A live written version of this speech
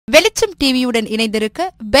வெளிச்சம் டிவியுடன் இணைந்திருக்க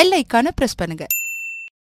பெல் ஐகானை பிரஸ் பண்ணுங்க.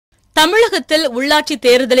 தமிழகத்தில் உள்ளாட்சித்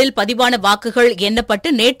தேர்தலில் பதிவான வாக்குகள் எண்ணப்பட்டு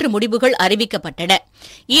நேற்று முடிவுகள் அறிவிக்கப்பட்டன.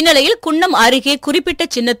 இந்நிலையில் குன்னம் அருகே குறிப்பிட்ட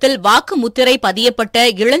சின்னத்தில் வாக்கு முத்திரை பதியப்பட்ட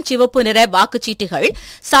இளஞ்சிவப்பு நிற வாக்குச்சீட்டுகள்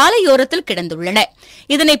சாலையோரத்தில் கிடந்துள்ளன.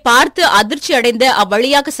 இதனை பார்த்து அதிர்ச்சி அடைந்த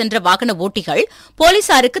அவ்வழியாக சென்ற வாகன ஓட்டிகள்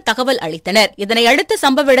போலீசாருக்கு தகவல் அளித்தனர். இதனையடுத்து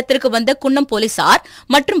சம்பவ இடத்திற்கு வந்த குன்னம் போலீசார்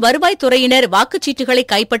மற்றும் வருவாய்த்துறையினர் வாக்குச்சீட்டுகளை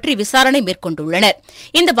கைப்பற்றி விசாரணை மேற்கொண்டுள்ளனர்.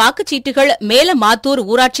 இந்த வாக்குச்சீட்டுகள் மேலமாத்தூர்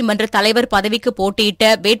ஊராட்சி மன்ற தலைவர் பதவிக்கு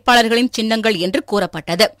போட்டியிட்ட வேட்பாளர்களின் சின்னங்கள் என்று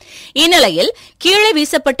கூறப்பட்டது. இந்நிலையில் கீழே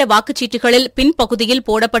வீசப்பட்ட வாக்குச்சீட்டுகளில் பின்பகுதியில்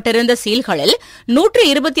போடப்பட்டிருந்த சீல்களில்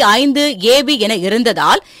 125 ஏபி என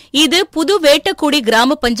இருந்ததால் இது புது வேட்டக்குடி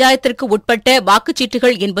கிராம பஞ்சாயத்திற்கு உட்பட்ட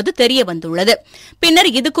வாக்குச்சீட்டுகள் என்பது தெரியவந்துள்ளது. பின்னர்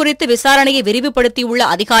இதுகுறித்து விசாரணையை விரிவுபடுத்தியுள்ள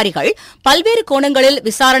அதிகாரிகள் பல்வேறு கோணங்களில்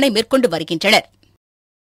விசாரணை மேற்கொண்டு வருகின்றனர்.